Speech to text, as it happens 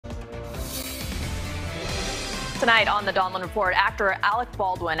Tonight on the Donlon Report, actor Alec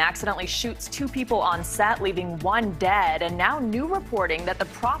Baldwin accidentally shoots 2 people on set, leaving 1 dead. And now new reporting that the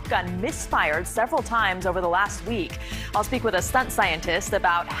prop gun misfired several times over the last week. I'll speak with a stunt scientist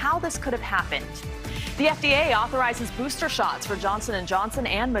about how this could have happened. The FDA authorizes booster shots for Johnson & Johnson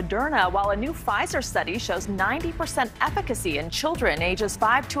and Moderna, while a new Pfizer study shows 90% efficacy in children ages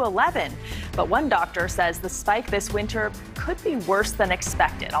 5 to 11. But one doctor says the spike this winter could be worse than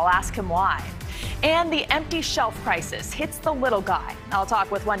expected. I'll ask him why. And the empty shelf crisis hits the little guy. I'll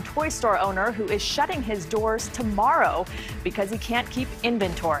talk with one toy store owner who is shutting his doors tomorrow because he can't keep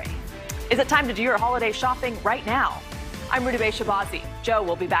inventory. Is it time to do your holiday shopping right now? I'm Rudy Shabazi. Joe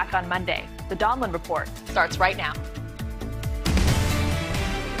will be back on Monday. The Donlon Report starts right now.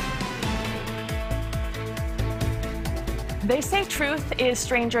 They say truth is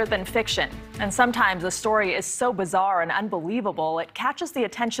stranger than fiction, and sometimes a story is so bizarre and unbelievable it catches the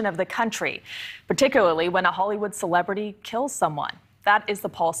attention of the country, particularly when a Hollywood celebrity kills someone. That is the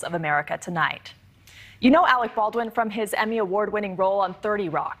pulse of America tonight. You know Alec Baldwin from his Emmy Award-winning role on 30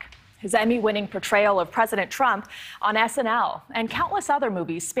 Rock, his Emmy-winning portrayal of President Trump on SNL, and countless other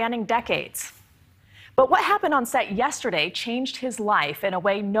movies spanning decades. But what happened on set yesterday changed his life in a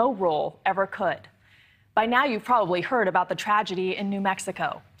way no role ever could. By now, you've probably heard about the tragedy in New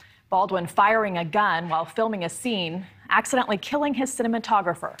Mexico. Baldwin firing a gun while filming a scene, accidentally killing his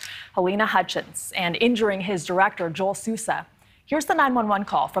cinematographer, Halyna Hutchins, and injuring his director, Joel Souza. Here's the 911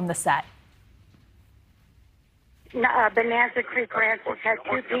 call from the set. Bonanza Creek Ranch has had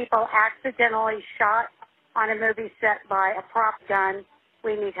 2 people accidentally shot on a movie set by a prop gun.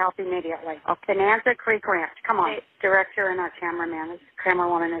 We need help immediately. Okay. Bonanza Creek Ranch. Come on. Director and our cameraman,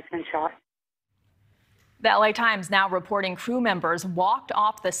 camerawoman has been shot. The LA Times now reporting crew members walked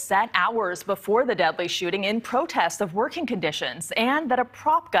off the set hours before the deadly shooting in protest of working conditions, and that a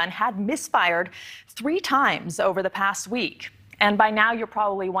prop gun had misfired 3 times over the past week. And by now you're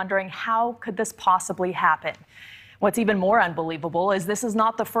probably wondering, how could this possibly happen? What's even more unbelievable is this is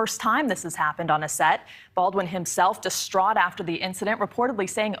not the first time this has happened on a set. Baldwin himself, distraught after the incident, reportedly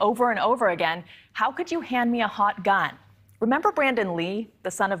saying over and over again, "How could you hand me a hot gun?" Remember Brandon Lee, the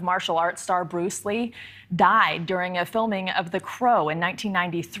son of martial arts star Bruce Lee, died during a filming of The Crow in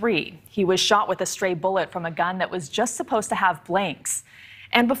 1993. He was shot with a stray bullet from a gun that was just supposed to have blanks.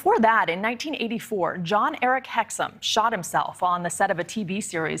 And before that, in 1984, John Eric Hexum shot himself on the set of a TV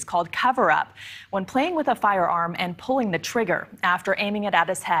series called Cover Up when playing with a firearm and pulling the trigger after aiming it at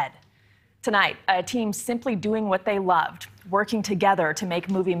his head. Tonight, a team simply doing what they loved, working together to make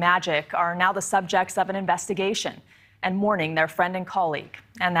movie magic, are now the subjects of an investigation and mourning their friend and colleague.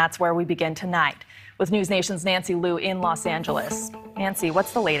 And that's where we begin tonight with NewsNation's Nancy Liu in Los Angeles. Nancy,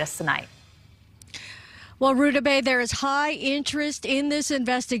 what's the latest tonight? Well, Rudabe, there is high interest in this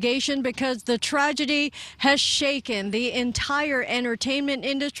investigation because the tragedy has shaken the entire entertainment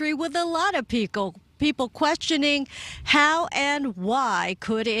industry, with a lot of people questioning how and why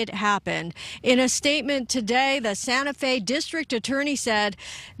could it happen. In a statement today, the Santa Fe District Attorney said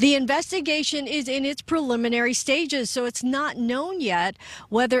the investigation is in its preliminary stages, so it's not known yet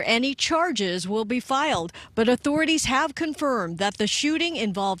whether any charges will be filed. But authorities have confirmed that the shooting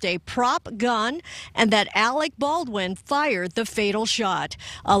involved a prop gun and that Alec Baldwin fired the fatal shot.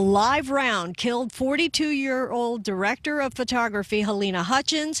 A live round killed 42-year-old director of photography Halyna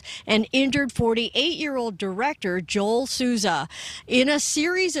Hutchins and injured 48-year-old director Joel Souza. In a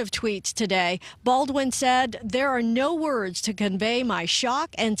series of tweets today, Baldwin said, "There are no words to convey my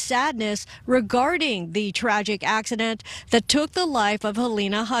shock and sadness regarding the tragic accident that took the life of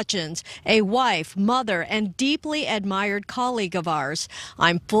Halyna Hutchins, a wife, mother, and deeply admired colleague of ours.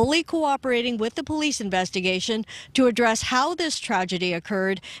 I'm fully cooperating with the police investigation to address how this tragedy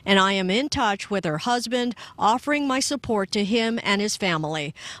occurred, and I am in touch with her husband, offering my support to him and his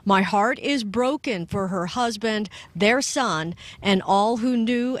family. My heart is broken for her husband, their son, and all who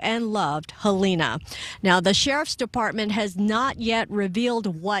knew and loved Halyna." Now, the Sheriff's Department has not yet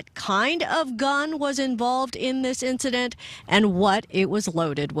revealed what kind of gun was involved in this incident and what it was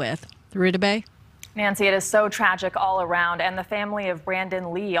loaded with. Rudabe? Nancy, it is so tragic all around, and the family of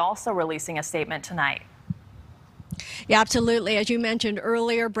Brandon Lee also releasing a statement tonight. Yeah, absolutely. As you mentioned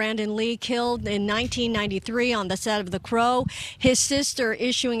earlier, Brandon Lee killed in 1993 on the set of The Crow. His sister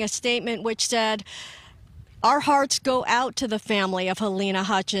issuing a statement which said, "Our hearts go out to the family of Halyna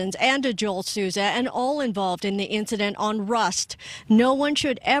Hutchins and to Joel Souza and all involved in the incident on Rust. No one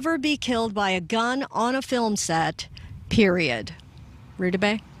should ever be killed by a gun on a film set, period."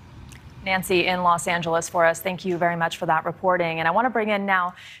 Rudabe? Nancy in Los Angeles for us. Thank you very much for that reporting. And I want to bring in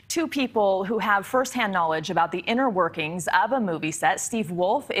now two people who have firsthand knowledge about the inner workings of a movie set. Steve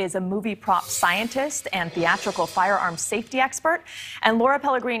Wolf is a movie prop scientist and theatrical firearm safety expert. And Laura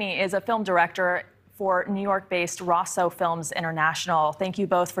Pellegrini is a film director for New York-based Rosso Films International. Thank you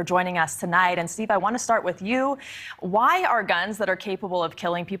both for joining us tonight. And Steve, I want to start with you. Why are guns that are capable of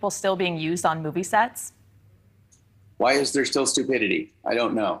killing people still being used on movie sets? Why is there still stupidity? I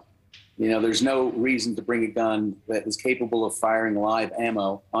don't know. You know, there's no reason to bring a gun that is capable of firing live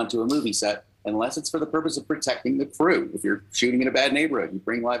ammo onto a movie set unless it's for the purpose of protecting the crew. If you're shooting in a bad neighborhood, you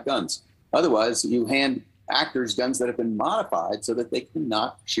bring live guns. Otherwise, you hand actors guns that have been modified so that they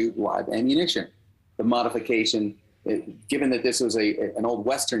cannot shoot live ammunition. The modification, given that this was an old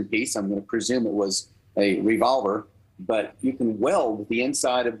Western piece, I'm going to presume it was a revolver, but you can weld the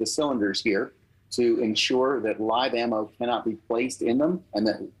inside of the cylinders here to ensure that live ammo cannot be placed in them and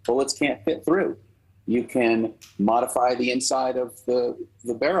that bullets can't fit through. You can modify the inside of the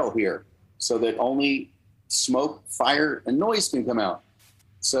barrel here so that only smoke, fire, and noise can come out.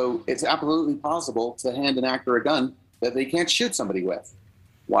 So it's absolutely possible to hand an actor a gun that they can't shoot somebody with.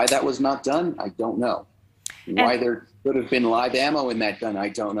 Why that was not done, I don't know. Why there could have been live ammo in that gun, I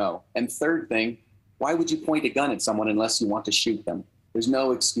don't know. And third thing, why would you point a gun at someone unless you want to shoot them? There's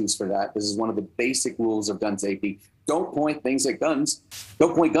no excuse for that. This is one of the basic rules of gun safety. Don't point things at guns.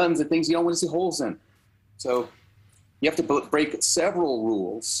 Don't point guns at things you don't want to see holes in. So you have to break several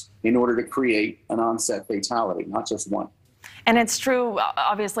rules in order to create an on-set fatality, not just one. And it's true,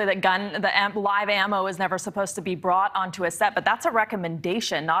 obviously, that live ammo is never supposed to be brought onto a set, but that's a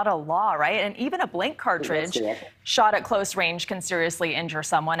recommendation, not a law, right? And even a blank cartridge shot at close range can seriously injure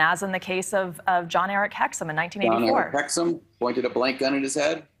someone, as in the case of John Eric Hexum in 1984. John Eric Hexum pointed a blank gun at his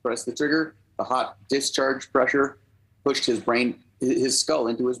head, pressed the trigger, a hot discharge pressure pushed his skull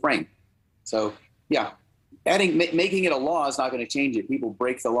into his brain. So, yeah, making it a law is not going to change it. People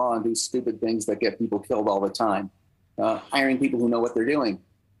break the law and do stupid things that get people killed all the time. Hiring people who know what they're doing,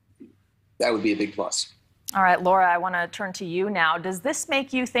 that would be a big plus. All right, Laura, I want to turn to you now. Does this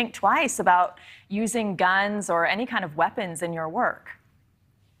make you think twice about using guns or any kind of weapons in your work?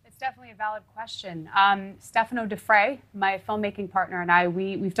 It's definitely a valid question. Stefano DeFrey, my filmmaking partner, and I,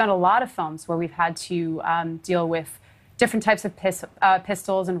 we've done a lot of films where we've had to deal with different types of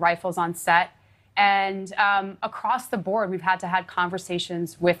pistols and rifles on set. And across the board, we've had to have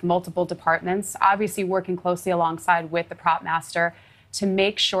conversations with multiple departments, obviously working closely alongside with the prop master to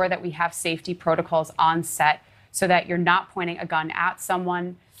make sure that we have safety protocols on set so that you're not pointing a gun at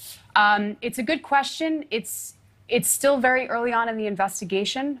someone. It's a good question. It's still very early on in the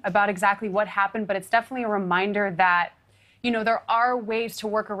investigation about exactly what happened, but it's definitely a reminder that, you know, there are ways to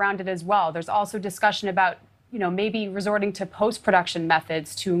work around it as well. There's also discussion about, you know, maybe resorting to post-production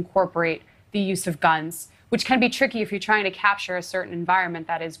methods to incorporate the use of guns, which can be tricky if you're trying to capture a certain environment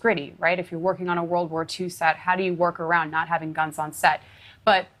that is gritty, right? If you're working on a World War II set, how do you work around not having guns on set?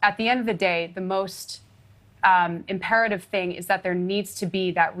 But at the end of the day, the most imperative thing is that there needs to be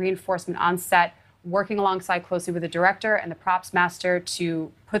that reinforcement on set, working alongside closely with the director and the props master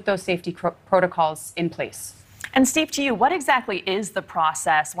to put those safety protocols in place. And Steve, to you, what exactly is the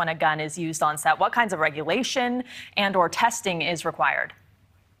process when a gun is used on set? What kinds of regulation and/or testing is required?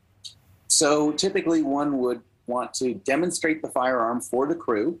 So typically one would want to demonstrate the firearm for the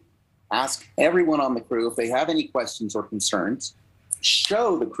crew, ask everyone on the crew if they have any questions or concerns,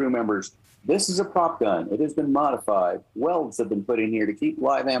 show the crew members, this is a prop gun, it has been modified, welds have been put in here to keep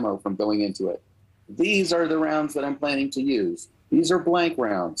live ammo from going into it. These are the rounds that I'm planning to use. These are blank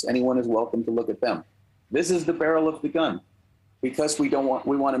rounds. Anyone is welcome to look at them. This is the barrel of the gun. Because we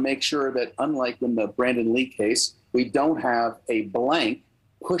want to make sure that, unlike in the Brandon Lee case, we don't have a blank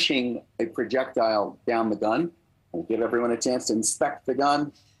pushing a projectile down the gun. We'll give everyone a chance to inspect the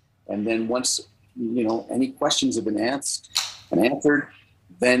gun. And then once, you know, any questions have been asked and answered,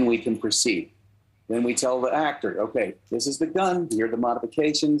 then we can proceed. Then we tell the actor, okay, this is the gun, here are the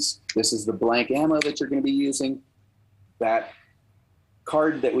modifications, this is the blank ammo that you're going to be using. That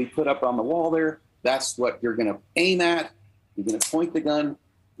card that we put up on the wall there, that's what you're going to aim at. You're going to point the gun.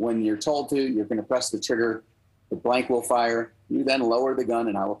 When you're told to, you're going to press the trigger. The blank will fire. You then lower the gun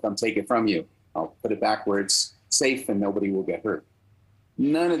and I will come take it from you. I'll put it back where it's safe and nobody will get hurt.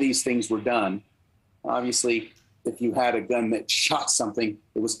 None of these things were done. Obviously, if you had a gun that shot something,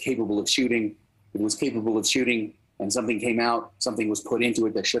 it was capable of shooting. It was capable of shooting and something came out, something was put into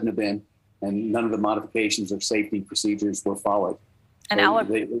it that shouldn't have been, and none of the modifications or safety procedures were followed. And So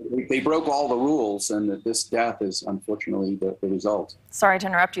Alec, they broke all the rules, and that this death is unfortunately the result. sorry to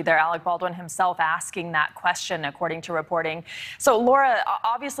interrupt you there. Alec Baldwin himself asking that question, according to reporting. So, Laura,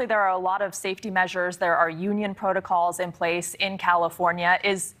 obviously there are a lot of safety measures. There are union protocols in place in California.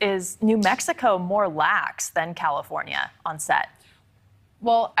 Is New Mexico more lax than California on set?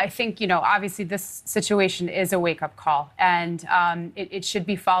 Well, I think, obviously this situation is a wake-up call, and it should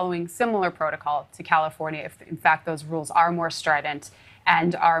be following similar protocol to California if, in fact, those rules are more strident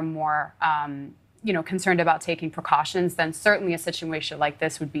and are more, concerned about taking precautions. Then certainly a situation like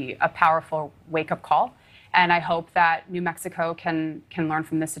this would be a powerful wake-up call. And I hope that New Mexico can learn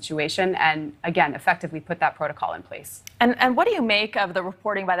from this situation and, again, effectively put that protocol in place. And what do you make of the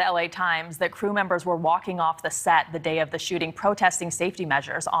reporting by the LA Times that crew members were walking off the set the day of the shooting, protesting safety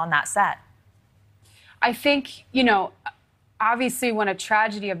measures on that set? I think, obviously when a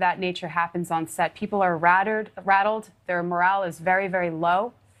tragedy of that nature happens on set, people are rattled. Their morale is very, very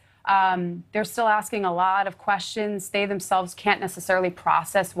low. They're still asking a lot of questions. They themselves can't necessarily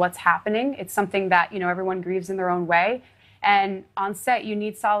process what's happening. It's something that, everyone grieves in their own way. And on set, you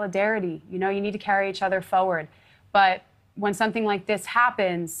need solidarity. You need to carry each other forward. But when something like this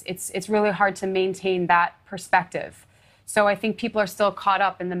happens, it's really hard to maintain that perspective. So I think people are still caught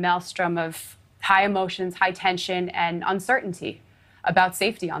up in the maelstrom of high emotions, high tension, and uncertainty about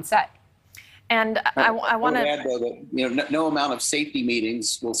safety on set. And I want to add, though, that no amount of safety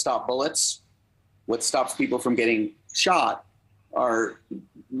meetings will stop bullets. What stops people from getting shot are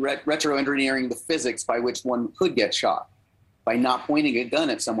retro-engineering the physics by which one could get shot. By not pointing a gun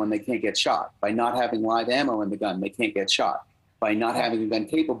at someone, they can't get shot. By not having live ammo in the gun, they can't get shot. By not having a gun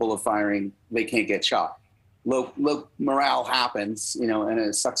capable of firing, they can't get shot. Low morale happens, and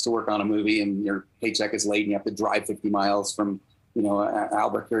it sucks to work on a movie and your paycheck is late and you have to drive 50 miles from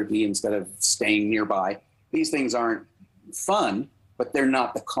Albuquerque instead of staying nearby. These things aren't fun, but they're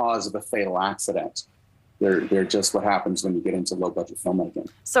not the cause of a fatal accident. They're just what happens when you get into low-budget filmmaking.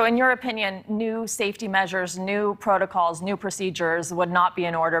 So in your opinion, new safety measures, new protocols, new procedures would not be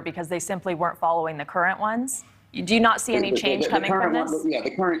in order because they simply weren't following the current ones? Do you not see any change coming from this? Yeah,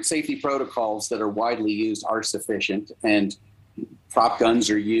 the current safety protocols that are widely used are sufficient, and prop guns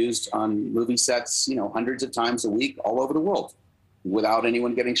are used on movie sets, hundreds of times a week all over the world without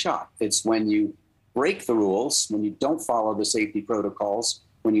anyone getting shot. It's when you break the rules, when you don't follow the safety protocols,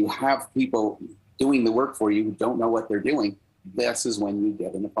 when you have people doing the work for you who don't know what they're doing, this is when you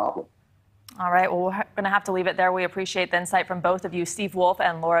get in a problem. All right, well, we're going to have to leave it there. We appreciate the insight from both of you, Steve Wolf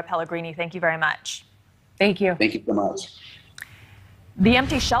and Laura Pellegrini. Thank you very much. Thank you. Thank you so much. The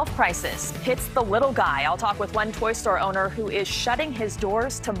empty shelf crisis hits the little guy. I'll talk with one toy store owner who is shutting his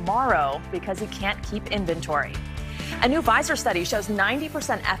doors tomorrow because he can't keep inventory. A new Pfizer study shows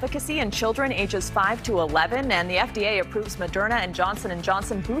 90% efficacy in children ages 5 to 11, and the FDA approves Moderna and Johnson &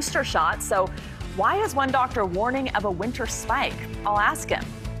 Johnson booster shots. So why is one doctor warning of a winter spike? I'll ask him.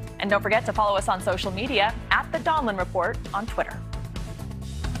 And don't forget to follow us on social media at the Donlon Report on Twitter.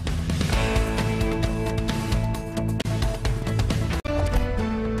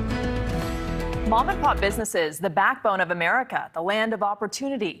 Mom and pop businesses, the backbone of America, the land of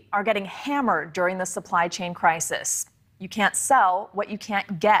opportunity, are getting hammered during the supply chain crisis. You can't sell what you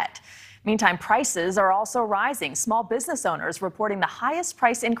can't get. Meantime, prices are also rising. Small business owners reporting the highest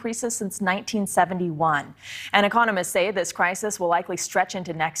price increases since 1971. And economists say this crisis will likely stretch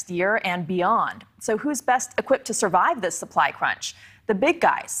into next year and beyond. So who's best equipped to survive this supply crunch? The big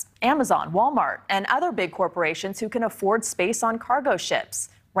guys, Amazon, Walmart, and other big corporations who can afford space on cargo ships,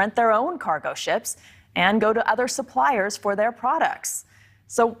 rent their own cargo ships, and go to other suppliers for their products.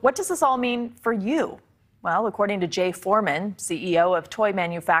 So what does this all mean for you? Well, according to Jay Foreman, CEO of toy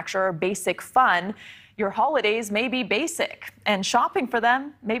manufacturer Basic Fun, your holidays may be basic, and shopping for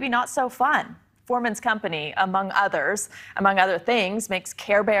them maybe not so fun. Foreman's company, among other things, makes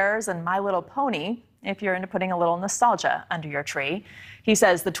Care Bears and My Little Pony, if you're into putting a little nostalgia under your tree. He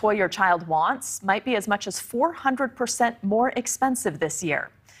says the toy your child wants might be as much as 400% more expensive this year.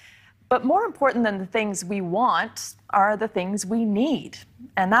 But more important than the things we want are the things we need,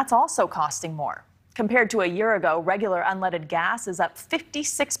 and that's also costing more. Compared to a year ago, regular unleaded gas is up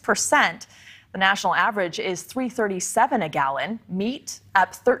 56%. The national average is $3.37 a gallon. Meat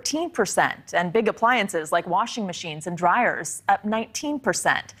up 13%, and big appliances like washing machines and dryers up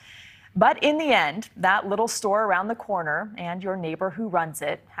 19%. But in the end, that little store around the corner and your neighbor who runs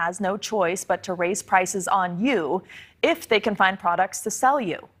it has no choice but to raise prices on you if they can find products to sell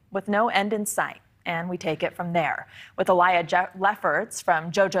you, with no end in sight. And we take it from there. With Eliah Lefferts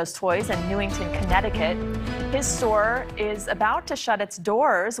from JoJo's Toys in Newington, Connecticut, His store is about to shut its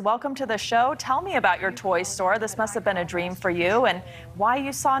doors. Welcome to the show. Tell me about your toy store. This must have been a dream for you, and why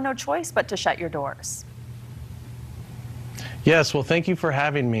you saw no choice but to shut your doors. Yes, well, thank you for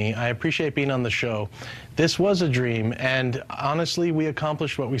having me. I appreciate being on the show. This was a dream, and honestly, we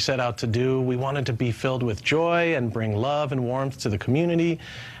accomplished what we set out to do. We wanted to be filled with joy and bring love and warmth to the community,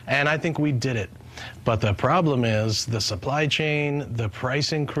 and I think we did it. But the problem is the supply chain, the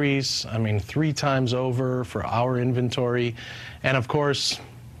price increase, I mean, 3 times over for our inventory, and of course,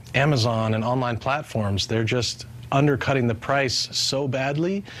 Amazon and online platforms, they're just undercutting the price so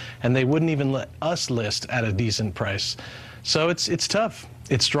badly, and they wouldn't even let us list at a decent price. So it's tough.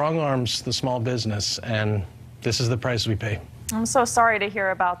 It strong arms the small business, and this is the price we pay. I'm so sorry to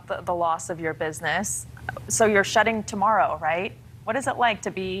hear about the loss of your business. So you're shutting tomorrow, right? What is it like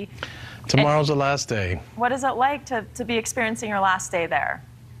to be... Tomorrow's the last day. What is it like to be experiencing your last day there?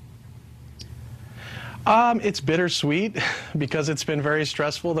 It's bittersweet because it's been very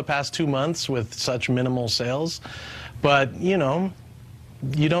stressful the past 2 months with such minimal sales. But, you know,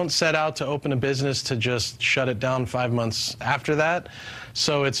 you don't set out to open a business to just shut it down 5 months after that.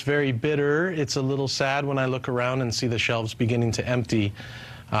 So it's very bitter. It's a little sad when I look around and see the shelves beginning to empty.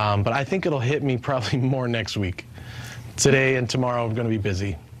 But I think it'll hit me probably more next week. Today and tomorrow I'm going to be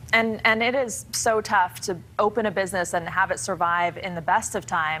busy. And it is so tough to open a business and have it survive in the best of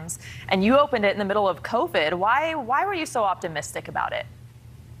times. And you opened it in the middle of COVID. Why were you so optimistic about it?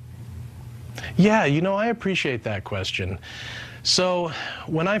 Yeah, you know, I appreciate that question. So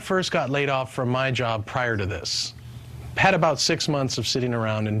when I first got laid off from my job prior to this, had about 6 months of sitting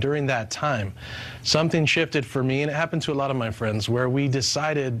around, and during that time, something shifted for me, and it happened to a lot of my friends, where we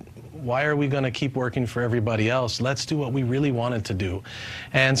decided, why are we going to keep working for everybody else? Let's do what we really wanted to do.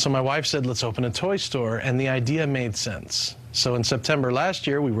 And so my wife said, let's open a toy store, and the idea made sense. So in September last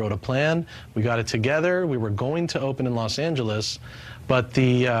year, we wrote a plan, we got it together, we were going to open in Los Angeles, but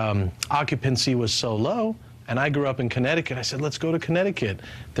the occupancy was so low. And I grew up in Connecticut. I said, let's go to Connecticut.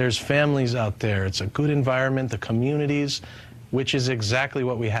 There's families out there. It's a good environment, the communities, which is exactly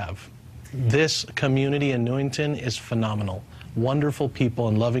what we have. This community in Newington is phenomenal. Wonderful people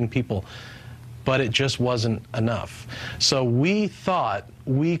and loving people. But it just wasn't enough. So we thought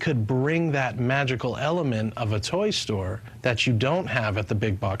we could bring that magical element of a toy store that you don't have at the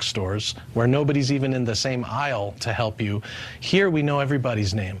big box stores, where nobody's even in the same aisle to help you. Here we know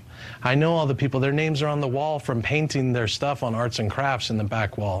everybody's name. I know all the people, their names are on the wall from painting their stuff on arts and crafts in the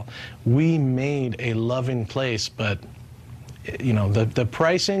back wall. We made a loving place, but you know, the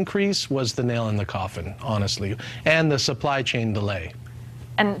price increase was the nail in the coffin, honestly, and the supply chain delay.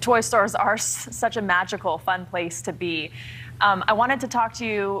 And toy stores are such a magical, fun place to be. I wanted to talk to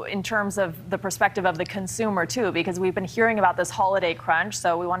you in terms of the perspective of the consumer, too, because we've been hearing about this holiday crunch,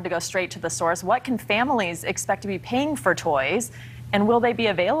 so we wanted to go straight to the source. What can families expect to be paying for toys, and will they be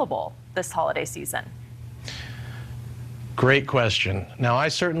available this holiday season? Great question. Now, I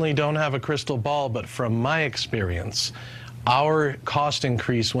certainly don't have a crystal ball, but from my experience, our cost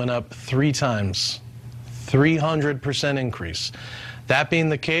increase went up 3 times, 300% increase. That being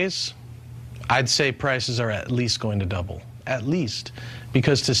the case, I'd say prices are at least going to double, at least,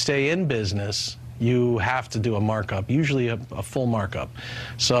 because to stay in business, you have to do a markup, usually a full markup.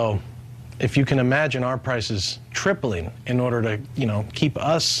 So if you can imagine our prices tripling in order to, you know, keep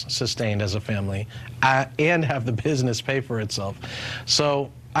us sustained as a family and have the business pay for itself.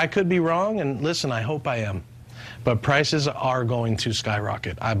 So I could be wrong, and listen, I hope I am. But prices are going to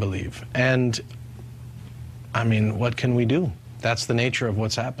skyrocket, I believe. And I mean, what can we do? That's the nature of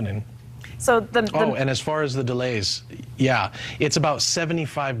what's happening. So Oh, and as far as the delays, yeah, it's about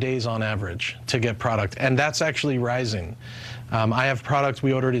 75 days on average to get product, and that's actually rising. I have product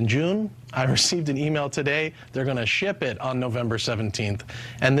we ordered in June. I received an email today. They're going to ship it on November 17th,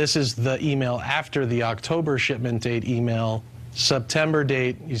 and this is the email after the October shipment date email. September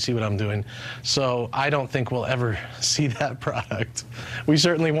date, you see what I'm doing. So I don't think we'll ever see that product. We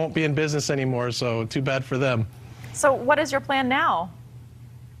certainly won't be in business anymore, so too bad for them. So what is your plan now?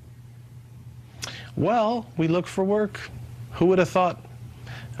 Well, we look for work. Who would have thought?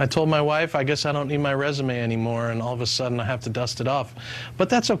 I told my wife, I guess I don't need my resume anymore, and all of a sudden I have to dust it off. But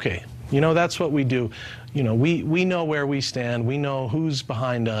that's okay. You know, that's what we do. You know, we know where we stand. We know who's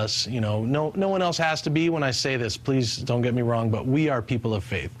behind us. You know, no one else has to be. When I say this, please don't get me wrong, but we are people of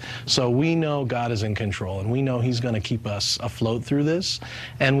faith. So we know God is in control, and we know He's going to keep us afloat through this.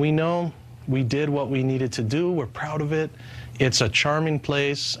 And we know we did what we needed to do. We're proud of it. It's a charming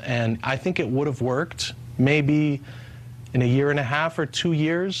place, and I think it would have worked. Maybe in a year and a half or 2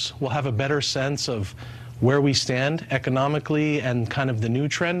 years, we'll have a better sense of where we stand economically and kind of the new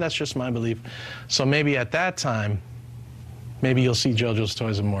trend. That's just my belief. So maybe at that time, maybe you'll see JoJo's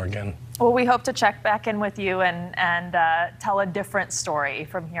Toys and More again. Well, we hope to check back in with you and tell a different story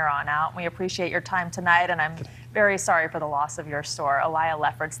from here on out. We appreciate your time tonight, and I'm very sorry for the loss of your store. Eliah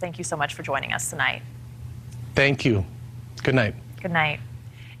Lefferts, thank you so much for joining us tonight. Thank you. Good night. Good night.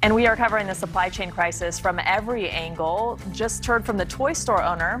 And we are covering the supply chain crisis from every angle. Just heard from the toy store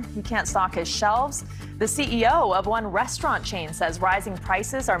owner. He can't stock his shelves. The CEO of one restaurant chain says rising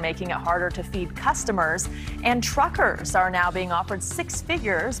prices are making it harder to feed customers. And truckers are now being offered six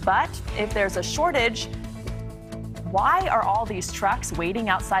figures. But if there's a shortage, why are all these trucks waiting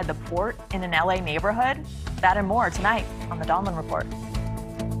outside the port in an LA neighborhood? That and more tonight on the Donlon Report.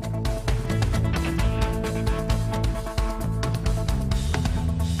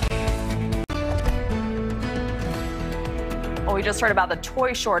 Well, we just heard about the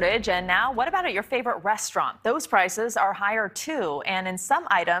toy shortage, and now what about at your favorite restaurant? Those prices are higher too, and in some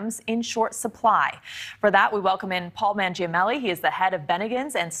items in short supply. For that, we welcome in Paul Mangiamele. He is the head of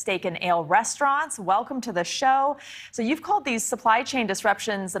Bennigans and Steak and Ale Restaurants. Welcome to the show. So you've called these supply chain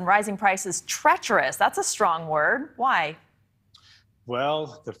disruptions and rising prices treacherous. That's a strong word. Why?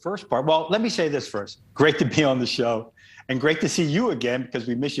 Well, the first part, well, let me say this first. Great to be on the show. And great to see you again, because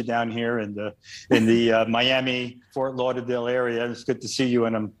we miss you down here in the Miami, Fort Lauderdale area. It's good to see you,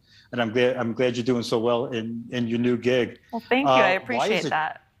 and I'm glad you're doing so well in your new gig. Well, thank you. I appreciate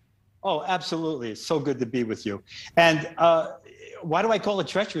that. Oh, absolutely. It's so good to be with you. And why do I call it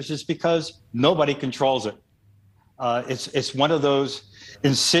treacherous? It's because nobody controls it. It's one of those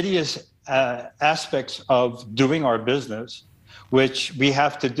insidious aspects of doing our business, which we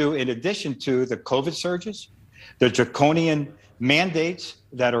have to do in addition to the COVID surges. The draconian mandates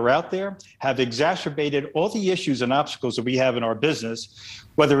that are out there have exacerbated all the issues and obstacles that we have in our business,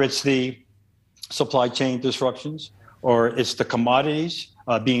 whether it's the supply chain disruptions or it's the commodities,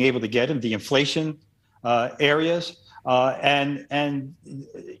 being able to get them, the inflation areas, and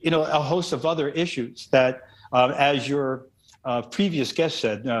a host of other issues that, as your previous guest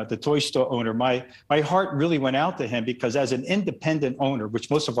said, the toy store owner, my heart really went out to him, because as an independent owner, which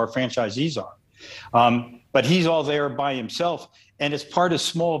most of our franchisees are, but he's all there by himself, and it's part of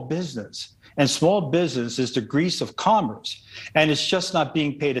small business. And small business is the grease of commerce, and it's just not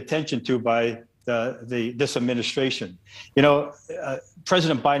being paid attention to by this administration.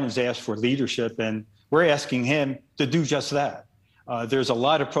 President Biden's asked for leadership, and we're asking him to do just that. There's a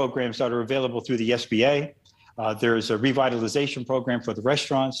lot of programs that are available through the SBA. There's a revitalization program for the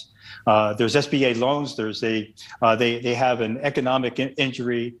restaurants. There's SBA loans. They have an economic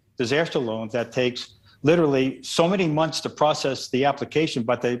injury disaster loan that takes literally so many months to process the application,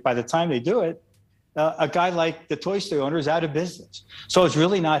 but by the time they do it, a guy like the toy store owner is out of business. So it's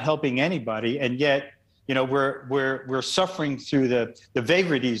really not helping anybody, and yet, we're suffering through the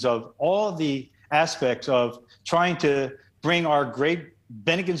vagaries of all the aspects of trying to bring our great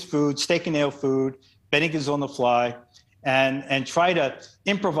Bennigans food, steak and ale food, Bennigans on the fly, and try to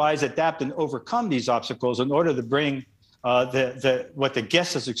improvise, adapt, and overcome these obstacles in order to bring what the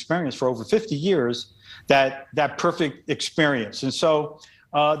guest has experienced for over 50 years, that perfect experience. And so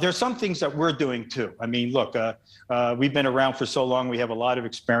there's some things that we're doing too. I mean, look, we've been around for so long, we have a lot of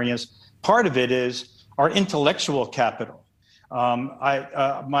experience. Part of it is our intellectual capital.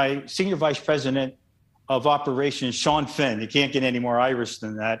 My senior vice president of operations, Sean Finn, you can't get any more Irish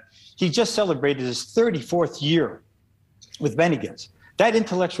than that. He just celebrated his 34th year with Bennigans. That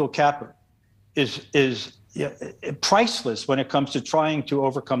intellectual capital is priceless when it comes to trying to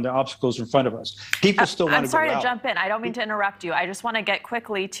overcome the obstacles in front of us. People still want to go out. I'm sorry to jump in. I don't mean to interrupt you. I just want to get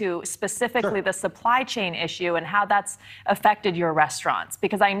quickly to specifically the supply chain issue and how that's affected your restaurants,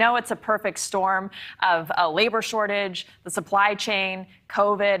 because I know it's a perfect storm of a labor shortage, the supply chain,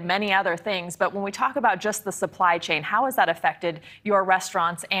 COVID, many other things. But when we talk about just the supply chain, how has that affected your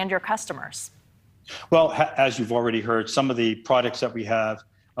restaurants and your customers? Well, as you've already heard, some of the products that we have,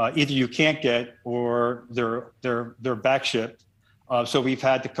 either you can't get or they're back shipped. So we've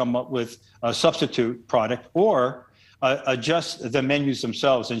had to come up with a substitute product or adjust the menus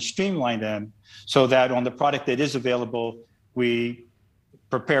themselves and streamline them so that on the product that is available, we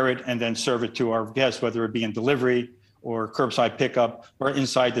prepare it and then serve it to our guests, whether it be in delivery or curbside pickup or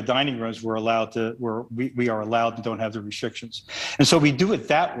inside the dining rooms. We are allowed and don't have the restrictions. And so we do it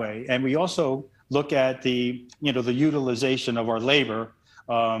that way. And we also look at the utilization of our labor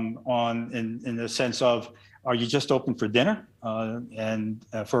in the sense of, are you just open for dinner and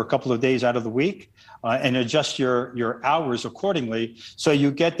for a couple of days out of the week, and adjust your hours accordingly so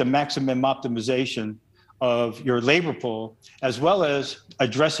you get the maximum optimization of your labor pool, as well as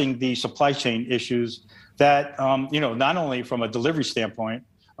addressing the supply chain issues that, not only from a delivery standpoint,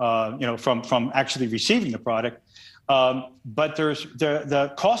 from actually receiving the product, but there's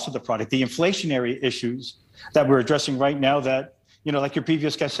the cost of the product, the inflationary issues that we're addressing right now that, like your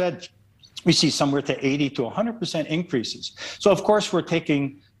previous guest said, we see somewhere to 80 to 100% increases. So of course we're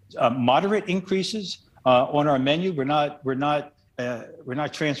taking moderate increases on our menu. We're not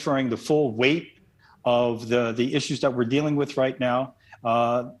transferring the full weight of the issues that we're dealing with right now,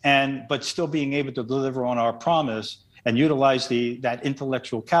 but still being able to deliver on our promise and utilize that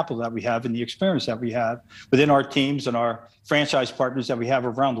intellectual capital that we have and the experience that we have within our teams and our franchise partners that we have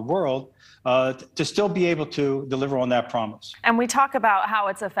around the world to still be able to deliver on that promise. And we talk about how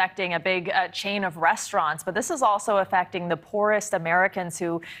it's affecting a big chain of restaurants, but this is also affecting the poorest Americans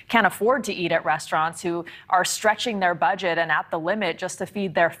who can't afford to eat at restaurants, who are stretching their budget and at the limit just to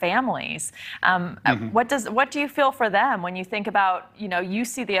feed their families. What do you feel for them when you think about, you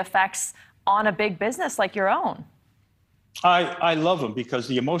see the effects on a big business like your own? I love them because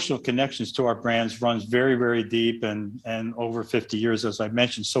the emotional connections to our brands runs very, very deep and over 50 years, as I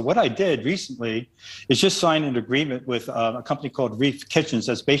mentioned. So what I did recently is just sign an agreement with a company called Reef Kitchens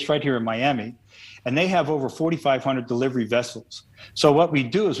that's based right here in Miami. And they have over 4,500 delivery vessels. So what we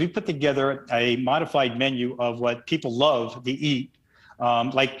do is we put together a modified menu of what people love to eat.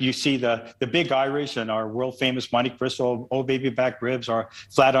 Like you see the Big Irish and our world famous Monte Cristo, Old Baby back ribs, our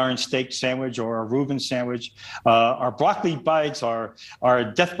flat iron steak sandwich or our Reuben sandwich, our broccoli bites, our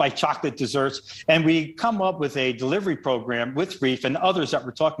Death by Chocolate desserts. And we come up with a delivery program with Reef and others that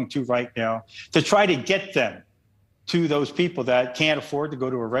we're talking to right now to try to get them to those people that can't afford to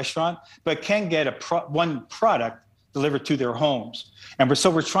go to a restaurant, but can get one product delivered to their homes. And so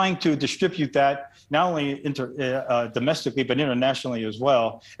we're trying to distribute that not only domestically, but internationally as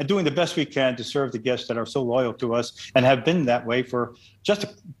well, and doing the best we can to serve the guests that are so loyal to us and have been that way for just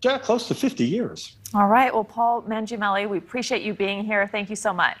close to 50 years. All right. Well, Paul Mangiamele, we appreciate you being here. Thank you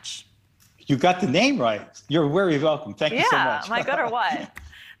so much. You got the name right. You're very welcome. Thank you so much. Yeah, am I good or what?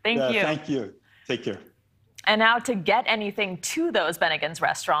 Thank you. Thank you. Take care. And now to get anything to those Bennigans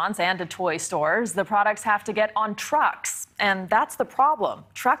restaurants and to toy stores, the products have to get on trucks. And that's the problem.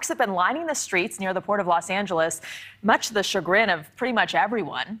 Trucks have been lining the streets near the Port of Los Angeles, much to the chagrin of pretty much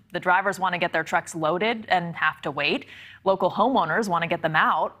everyone. The drivers want to get their trucks loaded and have to wait. Local homeowners want to get them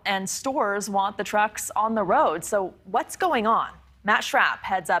out, and stores want the trucks on the road. So what's going on? Matt Schrap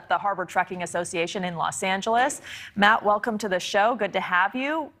heads up the Harbor Trucking Association in Los Angeles. Matt, welcome to the show. Good to have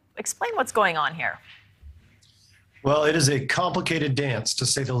you. Explain what's going on here. Well, it is a complicated dance, to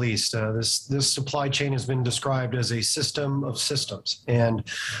say the least. This supply chain has been described as a system of systems. And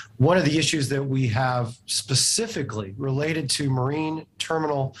one of the issues that we have specifically related to marine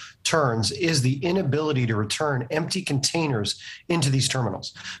terminal turns is the inability to return empty containers into these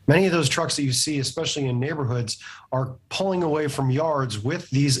terminals. Many of those trucks that you see, especially in neighborhoods, are pulling away from yards with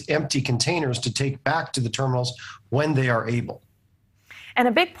these empty containers to take back to the terminals when they are able. And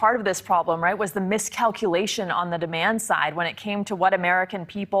a big part of this problem, right, was the miscalculation on the demand side when it came to what American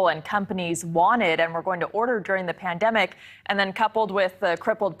people and companies wanted and were going to order during the pandemic, and then coupled with the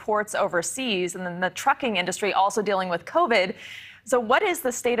crippled ports overseas, and then the trucking industry also dealing with COVID. So what is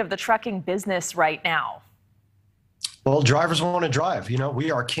the state of the trucking business right now? Well, drivers want to drive. We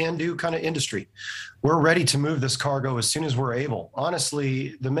are can-do kind of industry. We're ready to move this cargo as soon as we're able.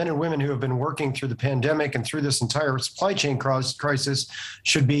 Honestly, the men and women who have been working through the pandemic and through this entire supply chain crisis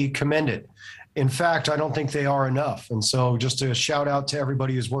should be commended. In fact, I don't think they are enough. And so just a shout out to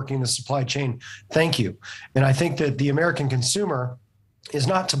everybody who's working the supply chain. Thank you. And I think that the American consumer is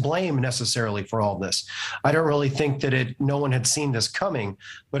not to blame necessarily for all this. I don't really think that no one had seen this coming.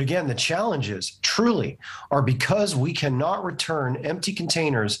 But again, the challenges truly are because we cannot return empty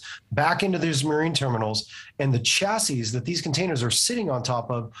containers back into these marine terminals, and the chassis that these containers are sitting on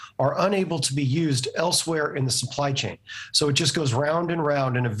top of are unable to be used elsewhere in the supply chain. So it just goes round and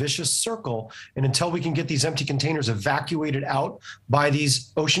round in a vicious circle. And until we can get these empty containers evacuated out by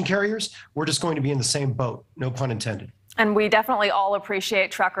these ocean carriers, we're just going to be in the same boat, no pun intended. And we definitely all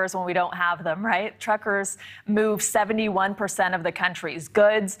appreciate truckers when we don't have them, right? Truckers move 71% of the country's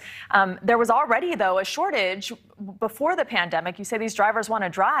goods. There was already, though, a shortage before the pandemic. You say these drivers want to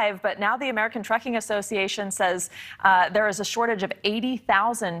drive, but now the American Trucking Association says there is a shortage of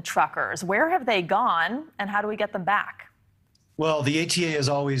 80,000 truckers. Where have they gone, and how do we get them back? Well, the ATA has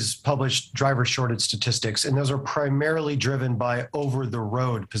always published driver shortage statistics, and those are primarily driven by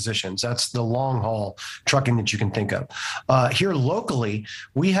over-the-road positions. That's the long-haul trucking that you can think of. Here locally,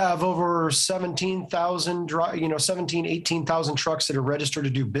 we have over 17,000, 18,000 trucks that are registered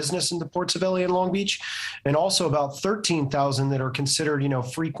to do business in the ports of LA and Long Beach, and also about 13,000 that are considered,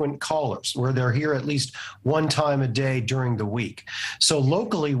 frequent callers, where they're here at least one time a day during the week. So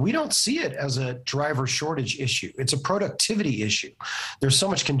locally, we don't see it as a driver shortage issue. It's a productivity issue. There's so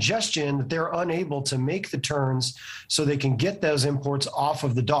much congestion that they're unable to make the turns so they can get those imports off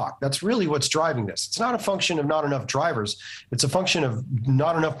of the dock. That's really what's driving this. It's not a function of not enough drivers. It's a function of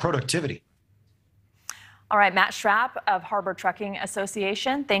not enough productivity. All right, Matt Schrap of Harbor Trucking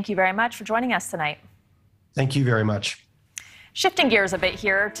Association, thank you very much for joining us tonight. Thank you very much. Shifting gears a bit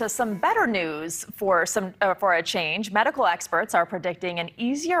here to some better news for a change. Medical experts are predicting an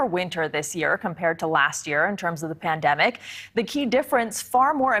easier winter this year compared to last year in terms of the pandemic. The key difference,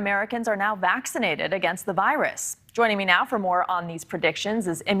 far more Americans are now vaccinated against the virus. Joining me now for more on these predictions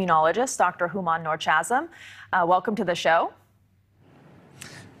is immunologist Dr. Hooman Noorchashm. Welcome to the show.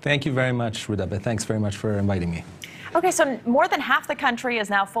 Thank you very much, Rudabe. Thanks very much for inviting me. Okay, so more than half the country is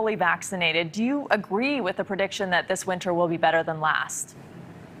now fully vaccinated. Do you agree with the prediction that this winter will be better than last?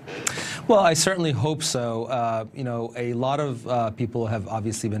 Well, I certainly hope so. A lot of people have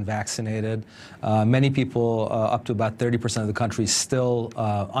obviously been vaccinated. Many people, up to about 30% of the country, still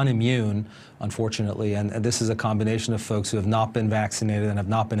unimmune, unfortunately. And this is a combination of folks who have not been vaccinated and have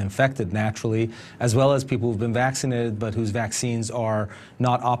not been infected naturally, as well as people who've been vaccinated but whose vaccines are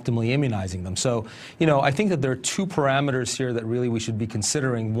not optimally immunizing them. So, I think that there are two parameters here that really we should be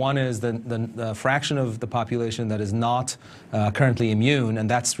considering. One is the fraction of the population that is not currently immune, and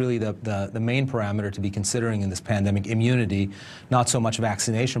that's really the main parameter to be considering in this pandemic, immunity, not so much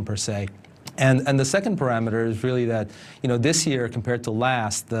vaccination per se. And the second parameter is really that, this year compared to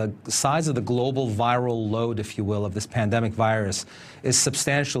last, the size of the global viral load, if you will, of this pandemic virus is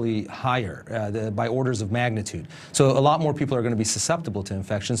substantially higher by orders of magnitude. So a lot more people are going to be susceptible to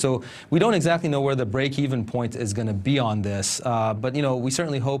infection. So we don't exactly know where the break-even point is going to be on this. But, we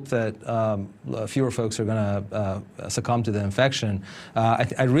certainly hope that fewer folks are going to succumb to the infection.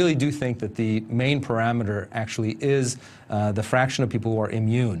 I really do think that the main parameter actually is the fraction of people who are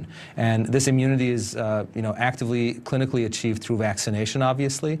immune. And this immunity is, actively clinically achieved through vaccination,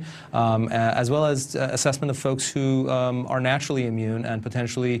 obviously, as well as assessment of folks who are naturally immune and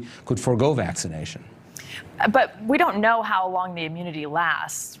potentially could forego vaccination. But we don't know how long the immunity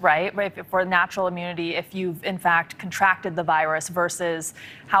lasts, right? For natural immunity, if you've in fact contracted the virus versus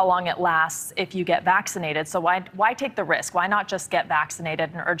how long it lasts if you get vaccinated. So why take the risk? Why not just get vaccinated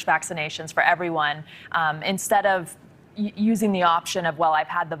and urge vaccinations for everyone instead of using the option of, well, I've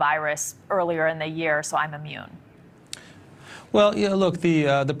had the virus earlier in the year, so I'm immune? Well, look,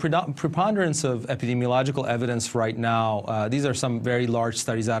 the preponderance of epidemiological evidence right now, these are some very large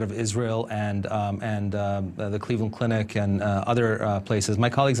studies out of Israel and the Cleveland Clinic and other places. My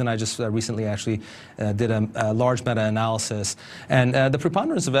colleagues and I just recently actually did a large meta-analysis. And the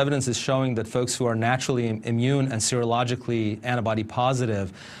preponderance of evidence is showing that folks who are naturally immune and serologically antibody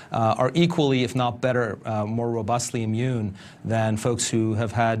positive are equally, if not better, more robustly immune than folks who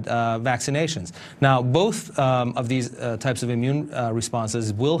have had vaccinations. Now, both of these types of immune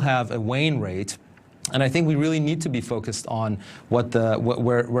responses will have a wane rate. And I think we really need to be focused on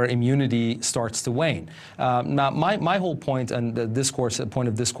where immunity starts to wane. Now, my whole point and the point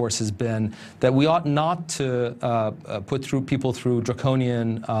of discourse has been that we ought not to put people through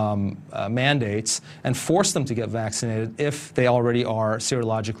draconian mandates and force them to get vaccinated if they already are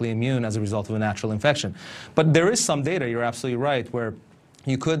serologically immune as a result of a natural infection. But there is some data, you're absolutely right, where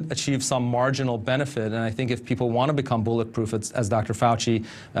you could achieve some marginal benefit, and I think if people want to become bulletproof, as Dr. Fauci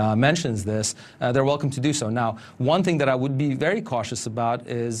mentions this, they're welcome to do so. Now, one thing that I would be very cautious about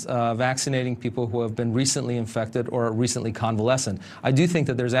is vaccinating people who have been recently infected or recently convalescent. I do think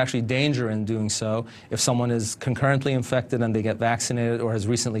that there's actually danger in doing so if someone is concurrently infected and they get vaccinated or has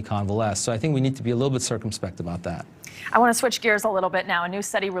recently convalesced. So I think we need to be a little bit circumspect about that. I want to switch gears a little bit now. A new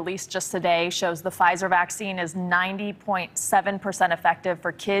study released just today shows the Pfizer vaccine is 90.7% effective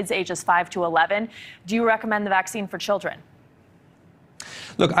for kids ages 5 to 11. Do you recommend the vaccine for children?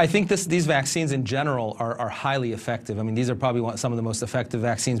 Look, I think these vaccines in general are highly effective. I mean, these are probably some of the most effective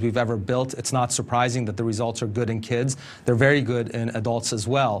vaccines we've ever built. It's not surprising that the results are good in kids. They're very good in adults as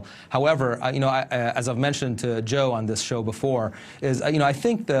well. However, as I've mentioned to Joe on this show before, I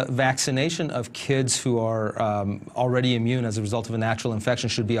think the vaccination of kids who are already immune as a result of a natural infection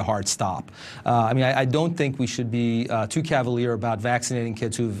should be a hard stop. I don't think we should be too cavalier about vaccinating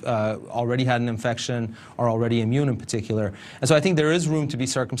kids who've already had an infection or already immune in particular. And so I think there is room to be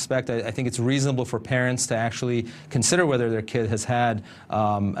circumspect. I think it's reasonable for parents to actually consider whether their kid has had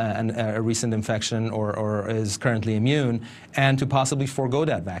a recent infection or is currently immune, and to possibly forego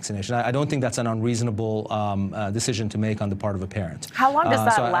that vaccination. I don't think that's an unreasonable decision to make on the part of a parent. How long does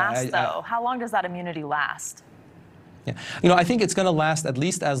that last, though? How long does that immunity last? Yeah. I think it's going to last at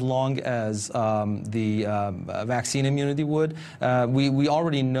least as long as the vaccine immunity would. We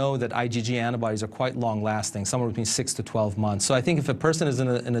already know that IgG antibodies are quite long-lasting, somewhere between 6 to 12 months. So I think if a person is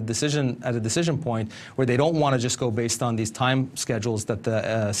at a decision point where they don't want to just go based on these time schedules that the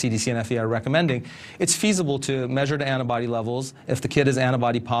CDC and FDA are recommending, it's feasible to measure the antibody levels. If the kid is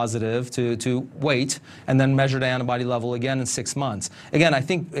antibody positive, to wait and then measure the antibody level again in 6 months. Again, I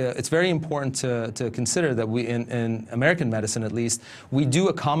think it's very important to consider that we, in American medicine at least, we do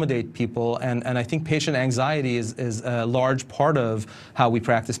accommodate people, and I think patient anxiety is a large part of how we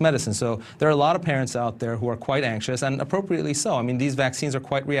practice medicine. So there are a lot of parents out there who are quite anxious, and appropriately so. I mean, these vaccines are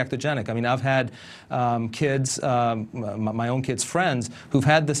quite reactogenic. I mean, I've had kids, my own kids' friends, who've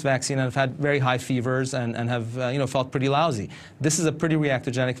had this vaccine and have had very high fevers and have felt pretty lousy. This is a pretty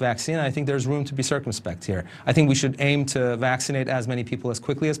reactogenic vaccine, and I think there's room to be circumspect here. I think we should aim to vaccinate as many people as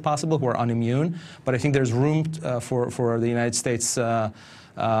quickly as possible who are unimmune, but I think there's room for the United States Food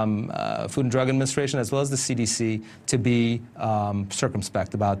and Drug Administration as well as the CDC to be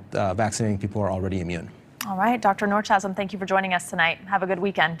circumspect about vaccinating people who are already immune. All right, Dr. Noorchashm, thank you for joining us tonight. Have a good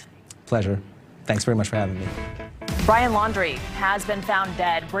weekend. Pleasure. Thanks very much for having me. Brian Laundrie has been found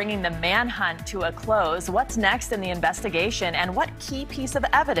dead, bringing the manhunt to a close. What's next in the investigation, and what key piece of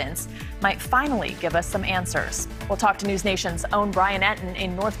evidence might finally give us some answers? We'll talk to NewsNation's own Brian Enton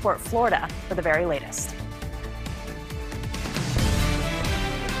in Northport, Florida, for the very latest.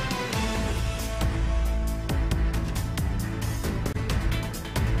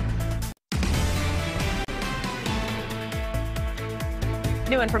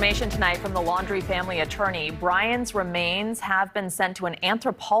 New information tonight from the Laundrie family attorney. Brian's remains have been sent to an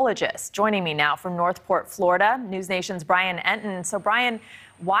anthropologist. Joining me now from Northport, Florida, NewsNation's Brian Enton. So, Brian,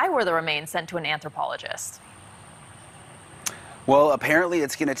 why were the remains sent to an anthropologist? Well, apparently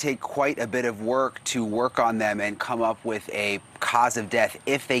it's going to take quite a bit of work to work on them and come up with a cause of death,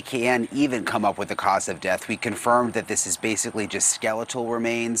 if they can even come up with a cause of death. We confirmed that this is basically just skeletal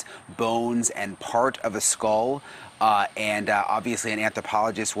remains, bones, and part of a skull. Obviously an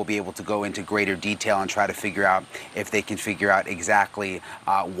anthropologist will be able to go into greater detail and try to figure out if they can figure out exactly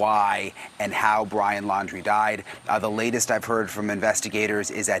why and how Brian Laundrie died. The latest I've heard from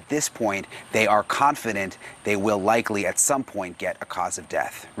investigators is at this point they are confident they will likely at some point get a cause of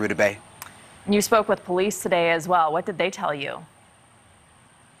death. Rutabaga? You spoke with police today as well. What did they tell you?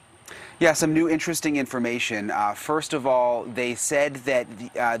 Yeah, some new interesting information. First of all, they said that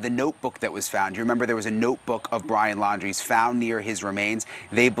the notebook that was found, you remember there was a notebook of Brian Laundrie's found near his remains.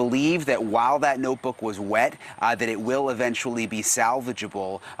 They believe that while that notebook was wet, that it will eventually be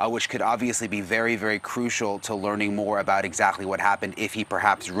salvageable, which could obviously be very, very crucial to learning more about exactly what happened if he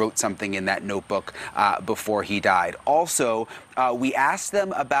perhaps wrote something in that notebook before he died. Also, we asked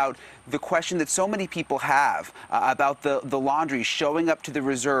them about the question that so many people have about the Laundries showing up to the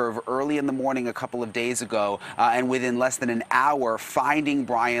reserve early in the morning a couple of days ago and within less than an hour finding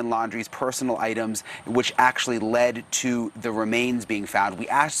Brian Laundrie's personal items, which actually led to the remains being found. We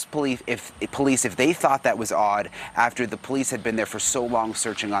asked police if they thought that was odd after the police had been there for so long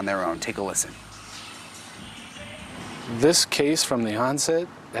searching on their own. Take a listen. This case from the onset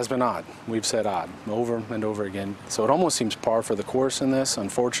has been odd. We've said odd over and over again. So it almost seems par for the course in this,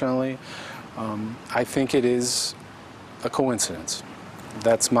 unfortunately. I think it is a coincidence.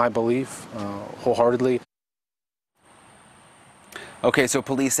 That's my belief, wholeheartedly. Okay, so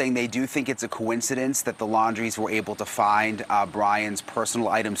police saying they do think it's a coincidence that the Laundries were able to find Brian's personal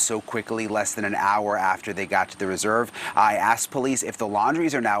items so quickly, less than an hour after they got to the reserve. I asked police if the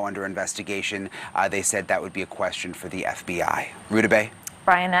Laundries are now under investigation. They said that would be a question for the FBI. Rutabaga?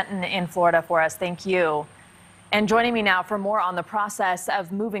 Brian Enton in Florida for us. Thank you. And joining me now for more on the process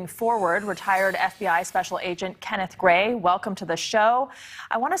of moving forward, retired FBI Special Agent Kenneth Gray. Welcome to the show.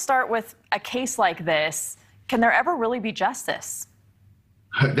 I want to start with a case like this. Can there ever really be justice?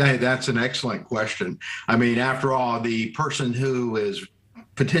 That's an excellent question. I mean, after all, the person who is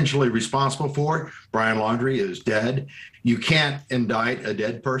potentially responsible for it, Brian Laundrie, is dead. You can't indict a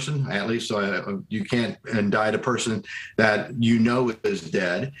dead person. At least you can't indict a person that you know is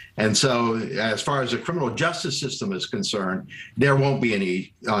dead. And so as far as the criminal justice system is concerned, there won't be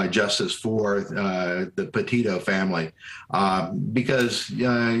any justice for the Petito family because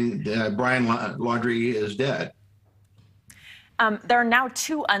Brian Laundrie is dead. There are now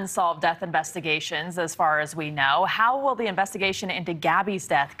 2 unsolved death investigations, as far as we know. How will the investigation into Gabby's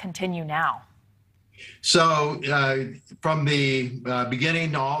death continue now? So from the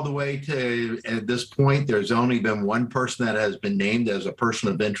beginning all the way to at this point, there's only been one person that has been named as a person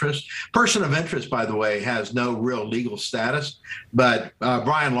of interest. Person of interest, by the way, has no real legal status, but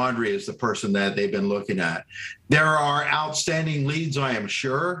Brian Laundrie is the person that they've been looking at. There are outstanding leads, I am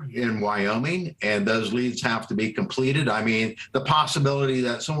sure, in Wyoming, and those leads have to be completed. I mean, the possibility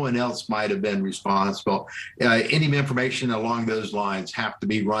that someone else might have been responsible, any information along those lines have to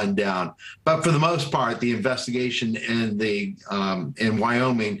be run down. But for the most part, the investigation in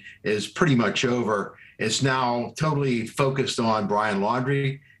Wyoming is pretty much over. It's now totally focused on Brian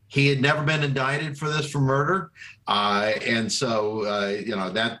Laundrie. He had never been indicted for murder. And so, you know,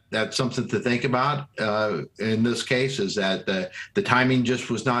 that's something to think about in this case, is that the timing just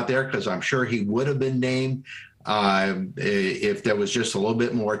was not there, because I'm sure he would have been named if there was just a little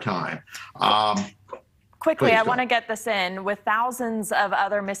bit more time. Quickly, I want to get this in. With thousands of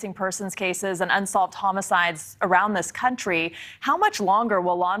other missing persons cases and unsolved homicides around this country, how much longer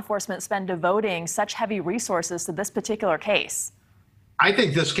will law enforcement spend devoting such heavy resources to this particular case? I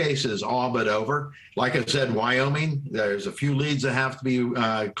think this case is all but over. Like I said, Wyoming, there's a few leads that have to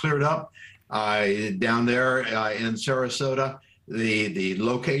be cleared up. Down there in Sarasota, the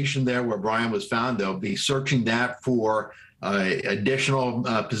location there where Brian was found, they'll be searching that for additional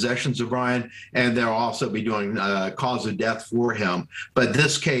possessions of Brian, and they'll also be doing cause of death for him. But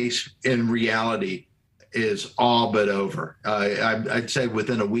this case, in reality, is all but over. I'd say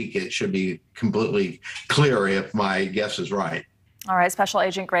within a week it should be completely clear, if my guess is right. All right, Special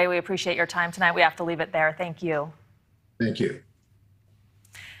Agent Gray, we appreciate your time tonight. We have to leave it there. Thank you. Thank you.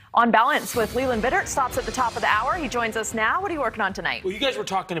 On Balance with Leland Bittert stops at the top of the hour. He joins us now. What are you working on tonight? Well, you guys were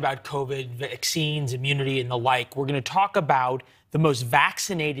talking about COVID, vaccines, immunity, and the like. We're going to talk about the most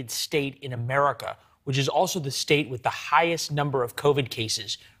vaccinated state in America, which is also the state with the highest number of COVID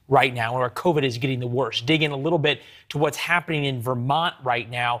cases right now, where COVID is getting the worst. Dig in a little bit to what's happening in Vermont right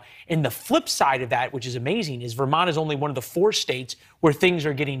now. And the flip side of that, which is amazing, is Vermont is only one of the 4 states where things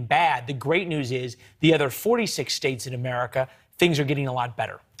are getting bad. The great news is the other 46 states in America, things are getting a lot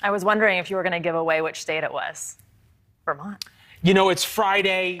better. I was wondering if you were going to give away which state it was. Vermont. You know, it's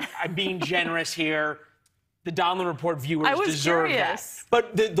Friday. I'm being generous here. The Donlon Report viewers deserve curious.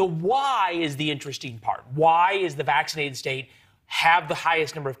 that. But the why is the interesting part. Why is the vaccinated state have the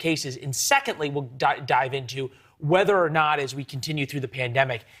highest number of cases? And secondly, we'll dive into whether or not, as we continue through the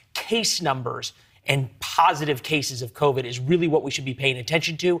pandemic, case numbers and positive cases of COVID is really what we should be paying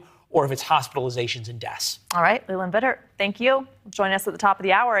attention to, or if it's hospitalizations and deaths. All right, Leland Bittert, thank you. Join us at the top of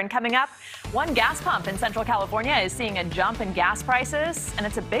the hour. And coming up, one gas pump in Central California is seeing a jump in gas prices, and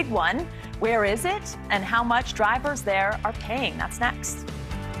it's a big one. Where is it, and how much drivers there are paying? That's next.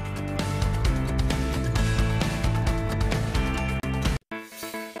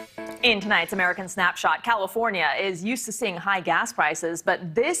 In tonight's American Snapshot, California is used to seeing high gas prices,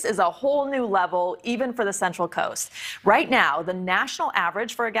 but this is a whole new level, even for the Central Coast. Right now, the national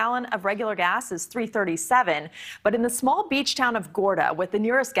average for a gallon of regular gas is $3.37, but in the small beach town of Gorda, with the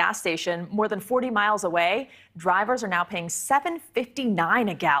nearest gas station more than 40 miles away, drivers are now paying $7.59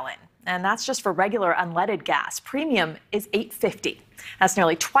 a gallon. And that's just for regular unleaded gas. Premium is $8.50. That's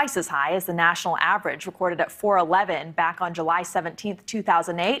nearly twice as high as the national average, recorded at $4.11 back on July 17,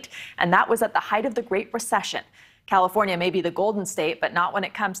 2008. And that was at the height of the Great Recession. California may be the golden state, but not when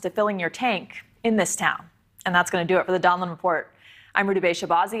it comes to filling your tank in this town. And that's going to do it for the Donlon Report. I'm Rudy Bay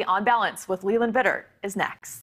Shabazi. On Balance with Leland Bittert is next.